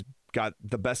 purely, he's got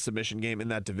the best submission game in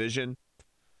that division.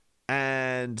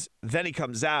 And then he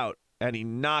comes out and he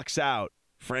knocks out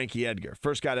Frankie Edgar.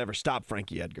 First guy to ever stop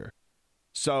Frankie Edgar.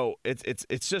 So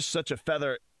it's just such a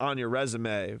feather on your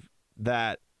resume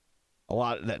that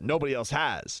nobody else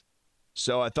has.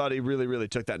 So I thought he really, really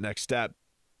took that next step.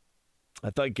 I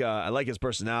think I like his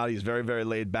personality. He's very, very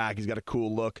laid back. He's got a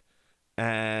cool look,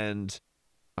 and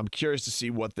I'm curious to see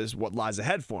what lies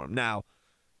ahead for him. Now,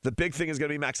 the big thing is going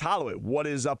to be Max Holloway. What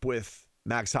is up with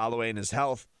Max Holloway and his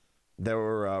health? There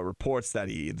were reports that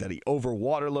he over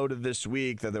waterloaded this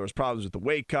week, that there was problems with the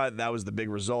weight cut. That was the big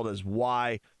result as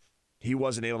why he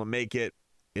wasn't able to make it.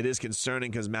 It is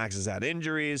concerning because Max has had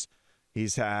injuries.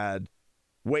 He's had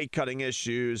weight cutting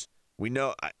issues. We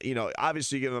know,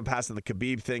 obviously you give him a pass on the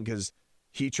Khabib thing because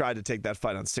he tried to take that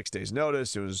fight on 6 days'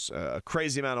 notice. It was a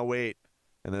crazy amount of weight,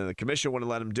 and then the commission wouldn't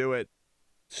let him do it.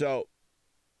 So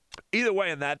either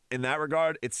way, in that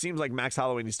regard, it seems like Max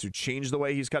Holloway needs to change the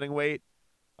way he's cutting weight,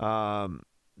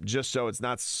 just so it's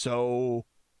not so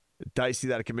dicey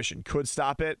that a commission could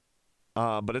stop it.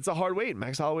 But it's a hard weight.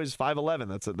 Max Holloway is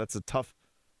 5'11". That's a tough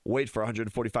weight for a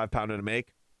 145-pounder to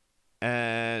make.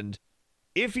 And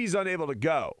if he's unable to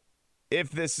go, if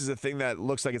this is a thing that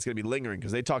looks like it's going to be lingering,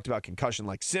 because they talked about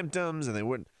concussion-like symptoms and they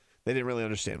didn't really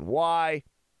understand why.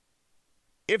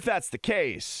 If that's the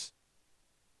case,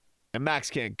 and Max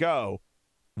can't go,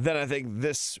 then I think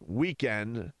this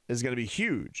weekend is going to be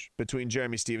huge between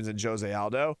Jeremy Stephens and Jose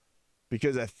Aldo,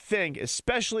 because I think,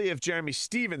 especially if Jeremy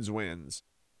Stephens wins,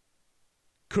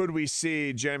 could we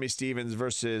see Jeremy Stephens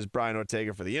versus Brian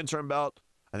Ortega for the interim belt?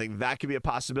 I think that could be a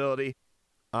possibility.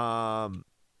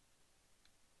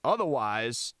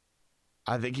 Otherwise,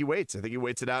 I think he waits. I think he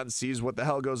waits it out and sees what the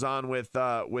hell goes on with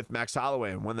Max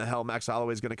Holloway and when the hell Max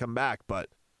Holloway is going to come back. But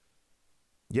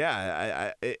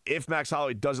yeah, if Max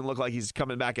Holloway doesn't look like he's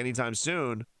coming back anytime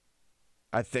soon,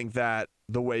 I think that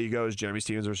the way you go is Jeremy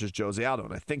Stephens versus Jose Aldo.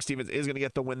 And I think Stephens is going to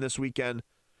get the win this weekend,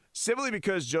 simply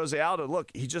because Jose Aldo,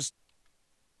 look, he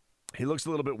looks a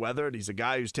little bit weathered. He's a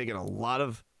guy who's taken a lot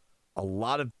of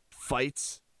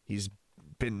fights. He's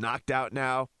been knocked out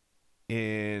now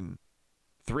in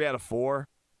 3 out of 4.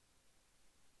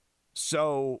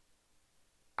 So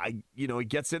he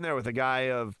gets in there with a guy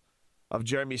of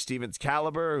Jeremy Stephens'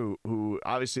 caliber, who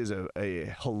obviously is a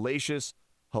hellacious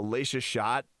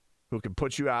shot, who can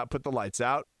put you out, put the lights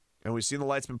out. And we've seen the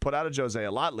lights been put out of Jose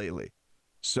a lot lately.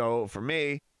 So for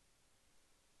me,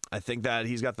 I think that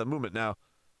he's got the movement. Now,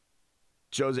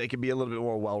 Jose can be a little bit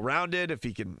more well-rounded if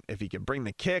he can bring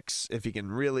the kicks, if he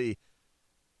can really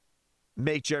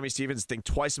make Jeremy Stephens think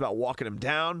twice about walking him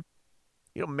down.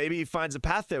 Maybe he finds a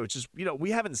path there, which is,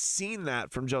 we haven't seen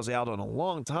that from Jose Aldo in a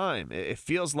long time. It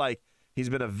feels like he's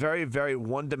been a very, very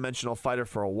one-dimensional fighter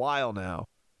for a while now.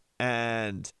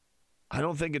 And I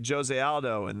don't think a Jose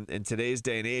Aldo in today's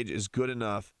day and age is good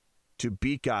enough to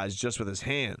beat guys just with his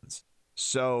hands.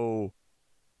 So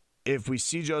if we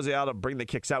see Jose Aldo bring the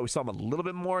kicks out, we saw him a little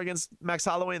bit more against Max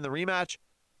Holloway in the rematch,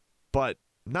 but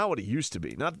not what he used to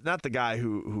be. Not the guy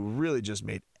who really just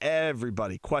made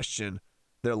everybody question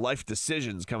their life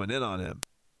decisions coming in on him.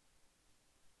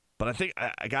 But I think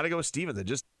I got to go with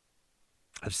Stephens.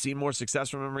 I've seen more success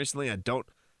from him recently. I don't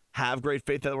have great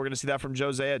faith that we're going to see that from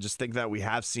Jose. I just think that we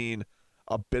have seen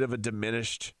a bit of a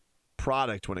diminished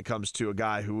product when it comes to a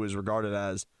guy who is regarded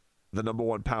as the number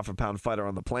one pound-for-pound fighter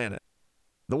on the planet.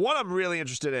 The one I'm really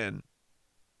interested in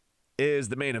is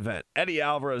the main event. Eddie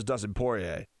Alvarez, Dustin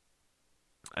Poirier.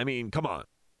 I mean, come on.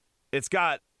 It's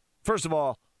got, first of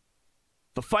all,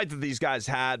 the fight that these guys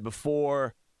had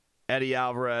before Eddie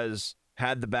Alvarez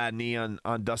had the bad knee on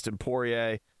Dustin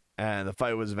Poirier, and the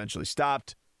fight was eventually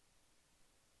stopped.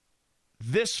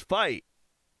 This fight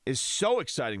is so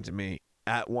exciting to me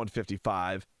at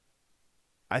 155.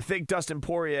 I think Dustin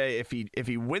Poirier, if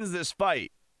he wins this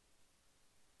fight,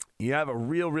 you have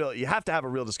to have a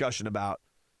real discussion about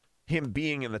him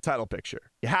being in the title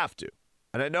picture. You have to.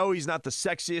 And I know he's not the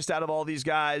sexiest out of all these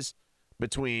guys,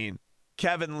 between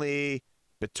Kevin Lee,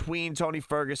 between Tony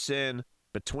Ferguson,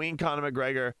 between Conor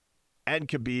McGregor and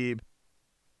Khabib.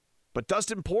 But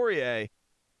Dustin Poirier,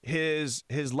 his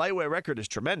lightweight record is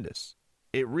tremendous.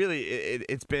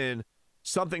 It's been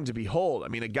something to behold. I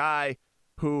mean, a guy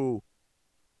who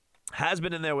has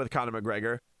been in there with Conor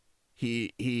McGregor.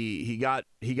 He got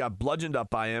bludgeoned up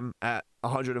by him at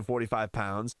 145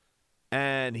 pounds,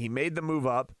 and he made the move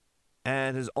up,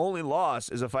 and his only loss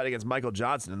is a fight against Michael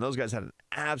Johnson, and those guys had an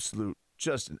absolute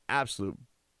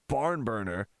barn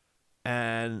burner,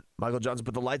 and Michael Johnson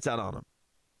put the lights out on him.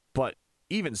 But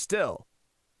even still,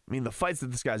 I mean, the fights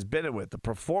that this guy's been in with, the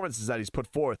performances that he's put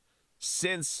forth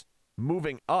since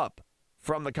moving up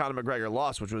from the Conor McGregor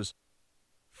loss, which was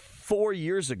 4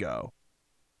 years ago,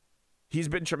 he's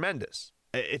been tremendous.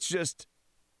 It's just,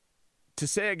 to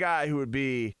say a guy who would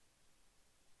be,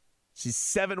 he's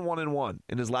 7-1-1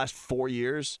 in his last 4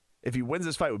 years, if he wins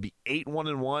this fight, would be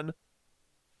 8-1-1.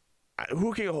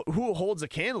 Who holds a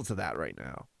candle to that right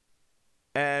now?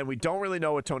 And we don't really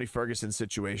know what Tony Ferguson's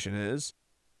situation is.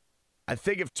 I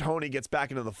think if Tony gets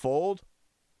back into the fold,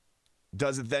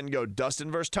 does it then go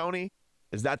Dustin versus Tony?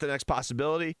 Is that the next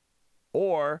possibility?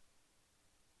 Or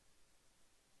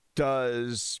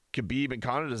does Khabib and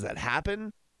Conor, does that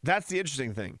happen? That's the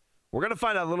interesting thing. We're going to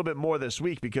find out a little bit more this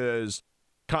week because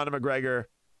Conor McGregor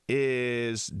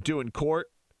is due in court,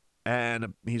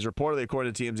 and he's reportedly,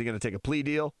 according to TMZ, going to take a plea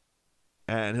deal,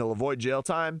 and he'll avoid jail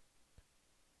time.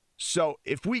 So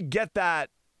if we get that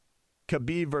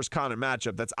Khabib versus Conor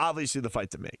matchup, that's obviously the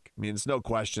fight to make. I mean, it's no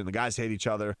question. The guys hate each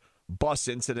other. Bus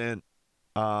incident.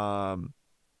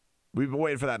 We've been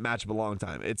waiting for that matchup a long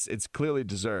time. It's clearly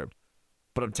deserved.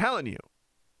 But I'm telling you,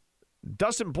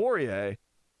 Dustin Poirier,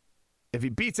 if he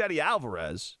beats Eddie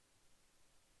Alvarez,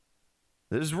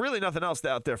 there's really nothing else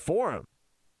out there for him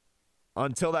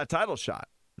until that title shot.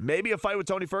 Maybe a fight with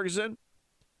Tony Ferguson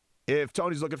if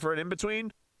Tony's looking for an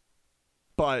in-between.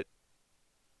 But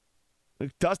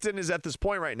Dustin is at this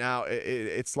point right now,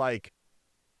 it's like,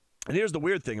 and here's the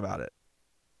weird thing about it.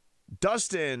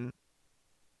 Dustin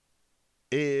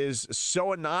is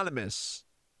so anonymous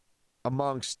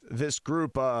amongst this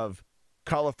group of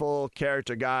colorful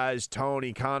character guys,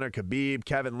 Tony, Conor, Khabib,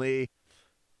 Kevin Lee.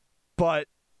 But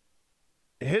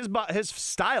his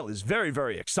style is very,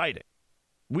 very exciting.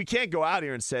 We can't go out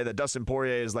here and say that Dustin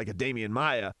Poirier is like a Damian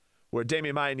Maia, where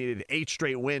Damian Maia needed 8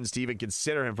 straight wins to even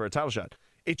consider him for a title shot.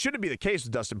 It shouldn't be the case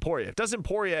with Dustin Poirier. If Dustin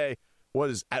Poirier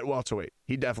was at welterweight,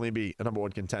 he'd definitely be a number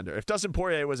one contender. If Dustin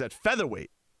Poirier was at featherweight,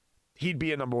 he'd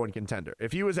be a number one contender.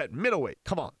 If he was at middleweight,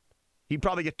 come on, he'd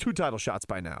probably get 2 title shots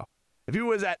by now. If he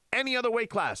was at any other weight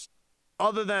class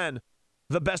other than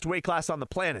the best weight class on the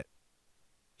planet,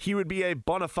 he would be a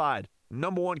bona fide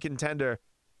number one contender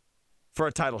for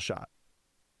a title shot.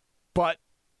 But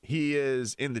he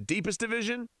is in the deepest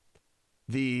division,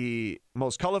 the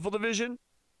most colorful division,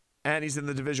 and he's in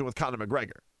the division with Conor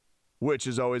McGregor, which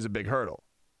is always a big hurdle.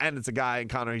 And it's a guy in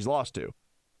Conor he's lost to,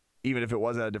 even if it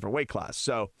was at a different weight class.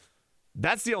 So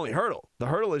that's the only hurdle. The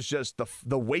hurdle is just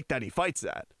the weight that he fights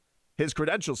at. His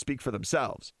credentials speak for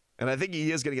themselves. And I think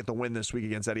he is going to get the win this week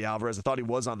against Eddie Alvarez. I thought he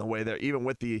was on the way there, even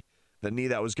with the knee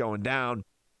that was going down,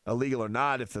 illegal or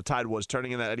not, if the tide was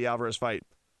turning in that Eddie Alvarez fight.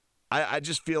 I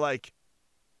just feel like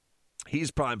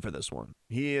he's primed for this one.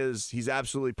 He's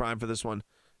absolutely primed for this one.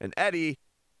 And Eddie,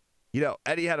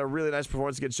 Eddie had a really nice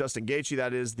performance against Justin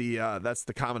Gaethje. That's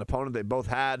the common opponent they both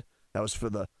had. That was for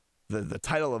the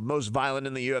title of most violent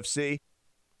in the UFC.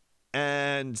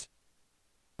 And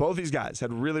both these guys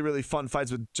had really, really fun fights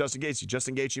with Justin Gaethje.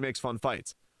 Justin Gaethje makes fun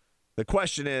fights. The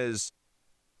question is,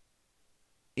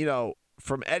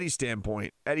 from Eddie's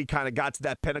standpoint, Eddie kind of got to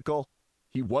that pinnacle.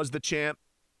 He was the champ.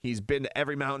 He's been to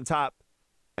every mountaintop.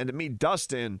 And to me,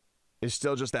 Dustin is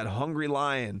still just that hungry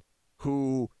lion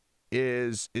who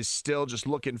is still just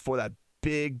looking for that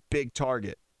big, big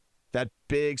target, that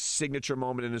big signature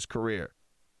moment in his career.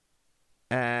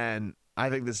 And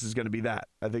I think this is going to be that.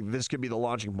 I think this could be the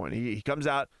launching point. He comes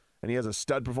out and he has a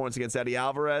stud performance against Eddie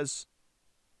Alvarez,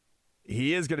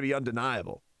 he is going to be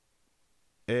undeniable.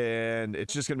 And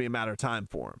it's just going to be a matter of time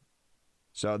for him.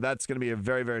 So that's going to be a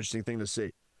very, very interesting thing to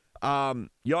see. Joanna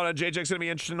Jędrzejczyk's going to be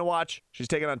interesting to watch. She's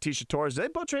taking on Tecia Torres. Did they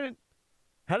both train?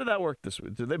 How did that work this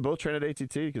week? Did they both train at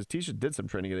ATT? Because Tecia did some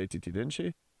training at ATT, didn't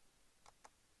she?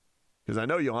 Because I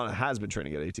know Joanna has been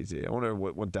training at ATT. I wonder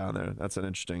what went down there. That's an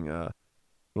interesting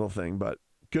little thing. But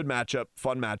good matchup,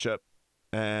 fun matchup.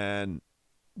 And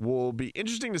will be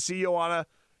interesting to see Joanna,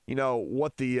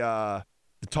 what the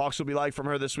talks will be like from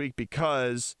her this week,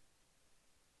 because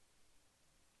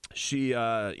she,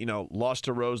 lost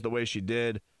to Rose the way she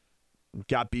did,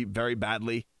 got beat very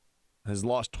badly, has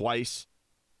lost twice,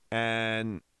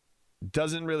 and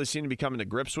doesn't really seem to be coming to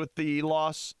grips with the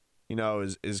loss,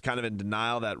 is kind of in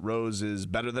denial that Rose is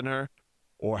better than her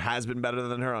or has been better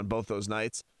than her on both those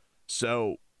nights.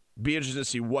 So be interested to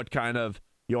see what kind of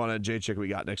Joanna Jędrzejczyk we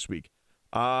got next week.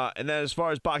 And then as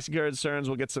far as boxing concerns,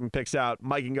 we'll get some picks out.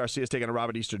 Mikey Garcia's taking on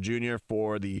Robert Easter Jr.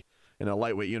 for the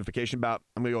lightweight unification bout.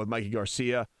 I'm going to go with Mikey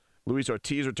Garcia. Luis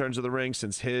Ortiz returns to the ring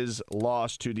since his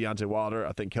loss to Deontay Wilder.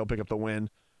 I think he'll pick up the win.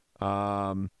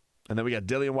 And then we got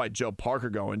Dillian Whyte, Joe Parker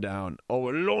going down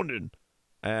over London.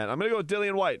 And I'm going to go with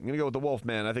Dillian Whyte. I'm going to go with the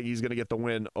Wolfman. I think he's going to get the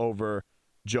win over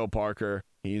Joe Parker.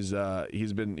 He's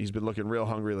been looking real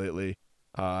hungry lately.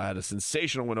 Had a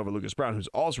sensational win over Lucas Brown, who's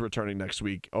also returning next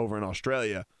week over in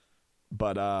Australia.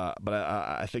 But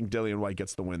I think Dillian Whyte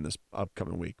gets the win this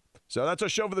upcoming week. So that's our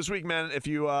show for this week, man. If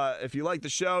you like the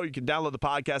show, you can download the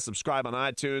podcast, subscribe on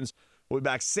iTunes. We'll be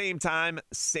back same time,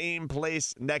 same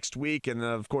place next week. And,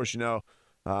 of course, you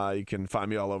can find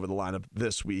me all over the lineup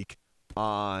this week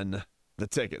on The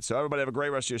Ticket. So everybody have a great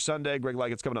rest of your Sunday. Greg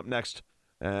Liggett's coming up next,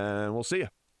 and we'll see you.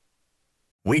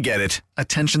 We get it.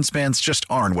 Attention spans just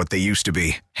aren't what they used to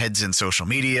be. Heads in social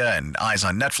media and eyes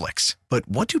on Netflix. But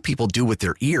what do people do with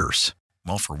their ears?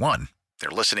 Well, for one, they're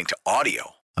listening to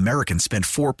audio. Americans spend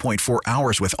 4.4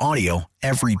 hours with audio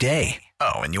every day.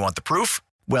 Oh, and you want the proof?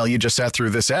 Well, you just sat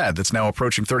through this ad that's now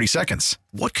approaching 30 seconds.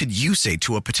 What could you say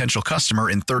to a potential customer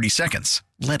in 30 seconds?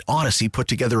 Let Odyssey put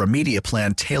together a media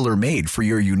plan tailor-made for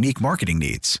your unique marketing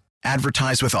needs.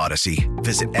 Advertise with Odyssey.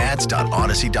 Visit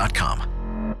ads.odyssey.com.